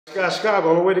Got Chicago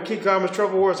on the way to Key Commerce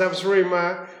Trouble Wars. Have a serene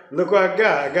mind. Look what I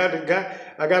got.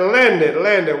 I got a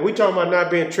land. We talking about not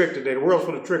being tricked today. The world's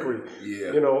full of trickery.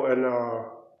 Yeah. You know, and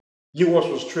you once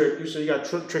was tricked. You said you got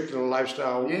tricked in a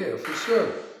lifestyle. Yeah, for sure.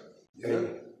 Yeah.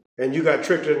 And you got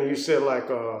tricked in, and you said like,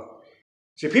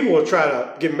 see, people will try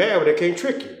to get mad when they can't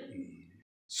trick you.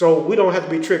 So we don't have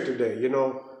to be tricked today. You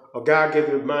know, a guy gave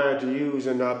you a mind to use,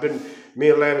 and me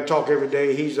and Landon talk every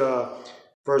day. He's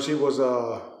first he was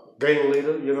gang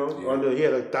leader, you know, he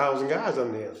had 1,000 guys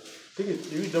under him. I think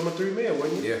he was number 3 man,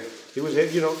 wasn't he? Yeah. He was,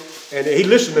 you know, and he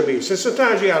listened to me. So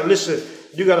sometimes you gotta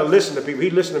listen to people.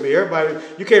 He listened to me. Everybody,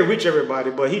 you can't reach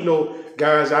everybody, but he know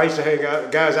guys I used to hang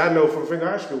out, guys I know from Finger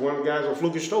High School. One of the guys on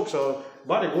Fluky Stokes,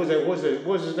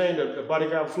 what's his name? The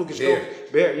bodyguard from Fluky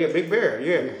Stokes? Bear, yeah, Big Bear,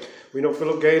 yeah. We know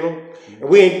Philip Galen. And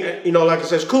we ain't, you know, like I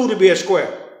said, it's cool to be a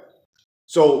square.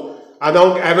 So I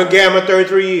haven't gambled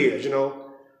 33 years, you know.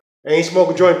 I ain't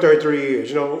smoked a joint 33 years.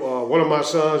 You know, one of my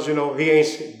sons, you know,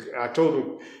 I told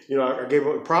him, you know, I gave him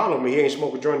a problem. He ain't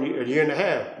smoked a joint a year and a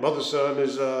half. My other son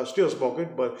is still smoking,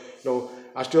 but, you know,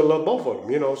 I still love both of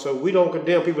them, you know. So we don't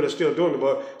condemn people that's still doing it,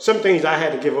 but some things I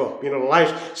had to give up. You know,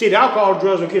 the alcohol,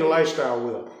 drugs, and keep the lifestyle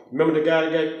with. Remember the guy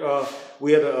that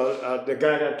got, the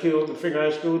guy got killed in Finger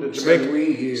High School, the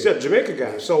Jamaica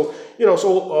guy. So, you know,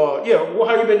 well,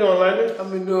 how you been doing, Landon? I've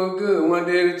been doing good, one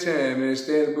day at a time, man,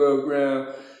 staying above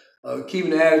ground. Keeping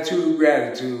the attitude of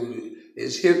gratitude.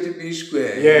 It's hip to be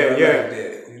square. Yeah, yeah. Like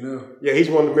that, you know? Yeah, he's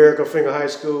one of America Finger High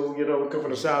School. You know, we come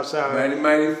from the South Side.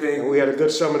 Mighty thing. And we had a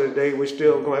good summer today. We're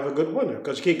still going to have a good winter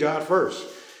because keep God first.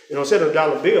 You know, instead of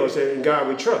 $1 bill, say, in God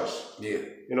we trust. Yeah.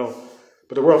 You know,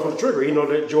 but the world full of trickery. You know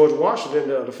that George Washington,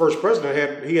 the first president,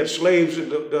 had slaves.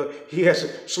 He has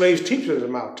slaves teaching in his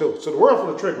mouth too. So the world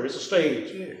full of trickery. It's a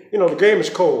stage. Yeah. You know, the game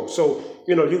is cold. So,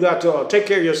 you know, you got to take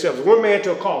care of yourself. It's one man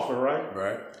to a coffin, right?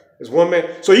 Right. It's one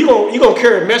man. So you're gonna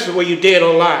carry a message where you're dead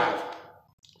or alive.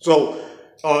 So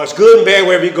it's good and bad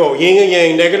wherever you go. Yin and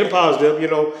yang, negative and positive, you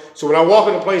know. So when I walk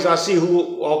in a place, I see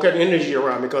all kind of energy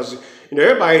around me because, you know,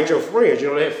 everybody ain't your friends. You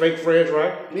know, they have fake friends,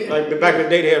 right? Yeah. Like back in the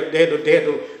day, they had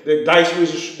the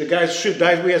dice. The guys shoot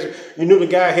dice. You knew the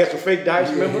guy had some fake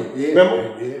dice, remember? Yeah.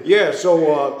 Remember? Yeah.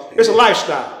 So it's a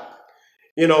lifestyle,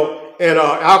 you know. And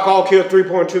alcohol killed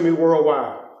 3.2 million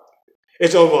worldwide.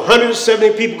 It's over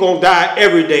 170 people gonna die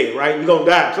every day, right? You're gonna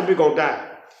die. Some people gonna die.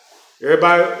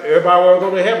 Everybody wanna go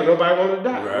to heaven. Nobody wanna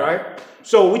die, right?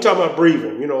 So we talking about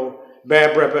breathing, you know,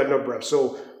 bad breath, bad no breath.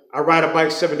 So I ride a bike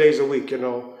 7 days a week, you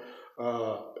know,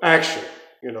 action,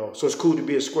 you know. So it's cool to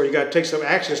be a square. You gotta take some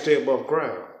action, stay above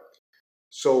ground.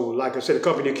 So like I said, the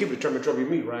company you keep determine trouble you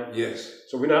meet, right? Yes.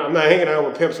 So I'm not hanging out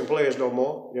with pimps and players no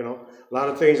more, you know. A lot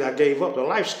of things I gave up, the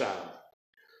lifestyle.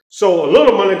 So a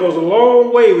little money goes a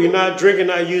long way when you're not drinking,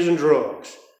 not using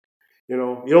drugs. You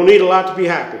know, you don't need a lot to be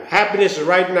happy. Happiness is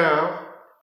right now.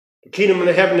 The kingdom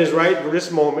of heaven is right for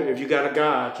this moment. If you got a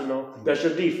God, you know, that's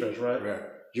your defense, right? Right.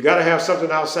 You got to have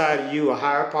something outside of you, a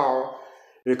higher power,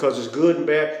 because it's good and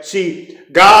bad. See,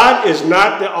 God is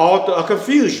not the author of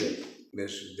confusion.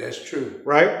 That's true.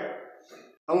 Right?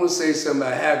 I want to say something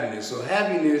about happiness. So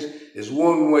happiness is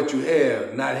wanting what you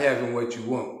have, not having what you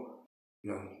want.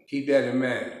 You know, keep that in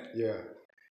mind. Yeah.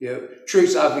 Yeah.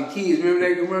 Tricks off the keys. Remember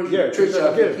that commercial? Yeah. Tricks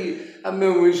off the keys. I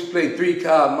remember we used to play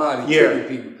 3-card Monte, tricking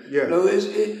people. Yeah. You know,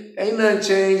 it ain't nothing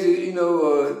changed. You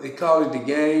know, they call it the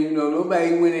game. You know,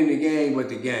 nobody win in the game but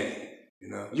the game. You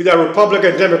know. You got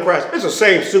Republican, Democrats. It's the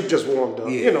same soup just warmed up.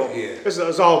 Yeah, you know,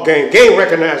 it's all game. Game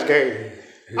recognized game.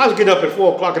 I was getting up at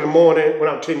 4 o'clock in the morning when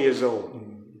I'm 10 years old.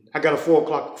 I got a 4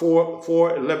 o'clock,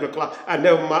 11 o'clock. I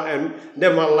never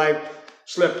in my life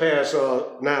slept past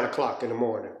 9 o'clock in the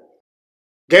morning.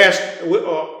 Gas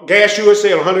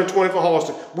USA 120 for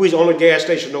Halston. We was the only gas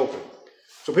station open.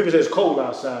 So people say it's cold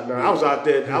outside now. I was out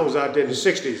there in the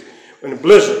 60s in the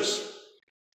blizzards.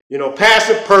 You know,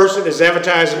 passive person is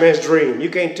advertising man's dream. You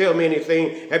can't tell me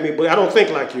anything. I don't think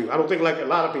like you. I don't think like a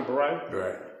lot of people, right?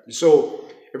 Right. So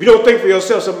if you don't think for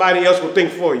yourself, somebody else will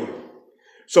think for you.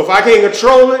 So if I can't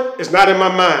control it, it's not in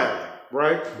my mind,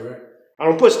 right? Right. I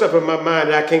don't put stuff in my mind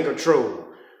that I can't control.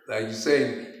 Like you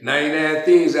say, 99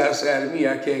 things outside of me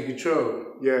I can't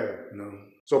control. Yeah. No.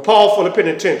 So Paul for the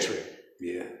penitentiary.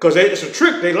 Yeah. Because it's a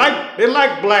trick. They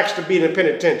like blacks to be in the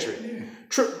penitentiary.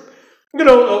 Yeah. You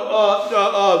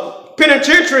know,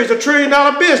 penitentiary is $1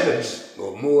 trillion business.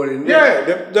 Or more than that.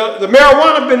 Yeah. The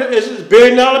marijuana business is $1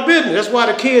 billion business. That's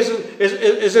why the kids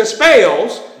is in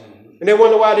spells, and they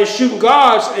wonder why they're shooting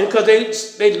guards, and because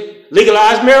they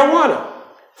legalized marijuana.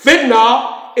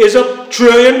 Fentanyl is $1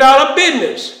 trillion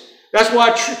business. That's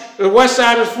why the West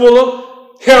Side is full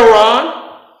of heroin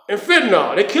and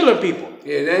fentanyl. They're killing people.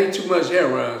 Yeah, there ain't too much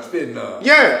heroin, it's fentanyl.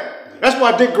 Yeah. That's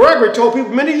why Dick Gregory told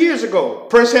people many years ago.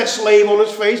 Prince had slave on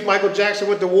his face. Michael Jackson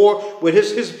went to war with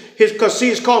his because see,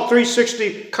 it's called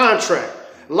 360 contract.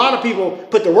 A lot of people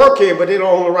put the work in, but they don't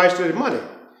own the rights to the money.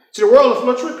 See, the world is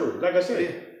full of trickery, like I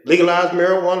said. Legalized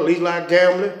marijuana, legalized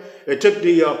gambling. They took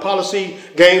the policy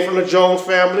gain from the Jones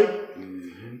family.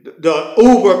 The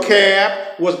Uber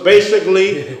cab was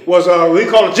basically, we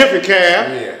call it Jiffy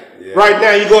cab. Right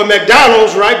now, you go to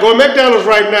McDonald's, right? Go to McDonald's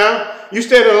right now. You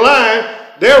stand in line.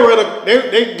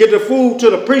 They get the food to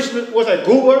the priest. What's that?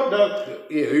 Uber?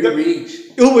 Uber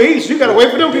Eats. Uber Eats. You gotta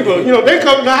wait for them people. You know, they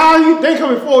come. Now, how are you? They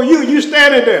coming for you. You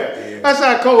standing there. That's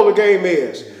how cold the game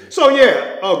is. So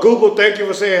yeah, Google, thank you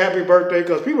for saying happy birthday,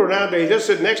 because people nowadays just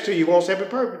sit next to you won't say happy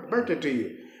birthday to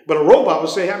you, but a robot will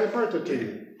say happy birthday to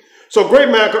you. So Great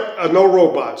America are no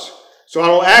robots. So I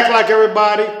don't act like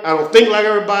everybody. I don't think like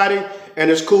everybody. And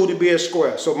it's cool to be a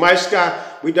square. So Mike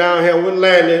Scott, we down here with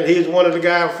Landon. He's one of the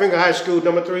guys, Finger High School,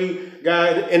 #3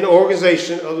 guy in the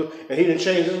organization, and he done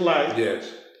changed his life. Yes.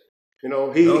 You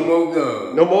know, no more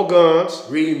guns. No more guns.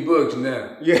 Reading books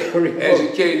now. Yeah,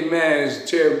 educated man is a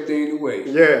terrible thing to waste.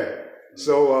 Yeah.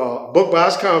 So, book by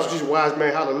his counsel, teach a wise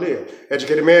man how to live.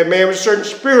 Educated man with certain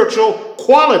spiritual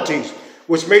qualities,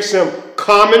 which makes him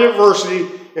calm in adversity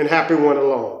and happy when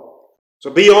alone. So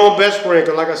be your own best friend,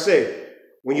 because like I said,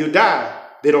 when you die,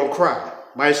 they don't cry.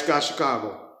 Mike Scott,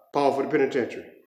 Chicago. Paul for the penitentiary.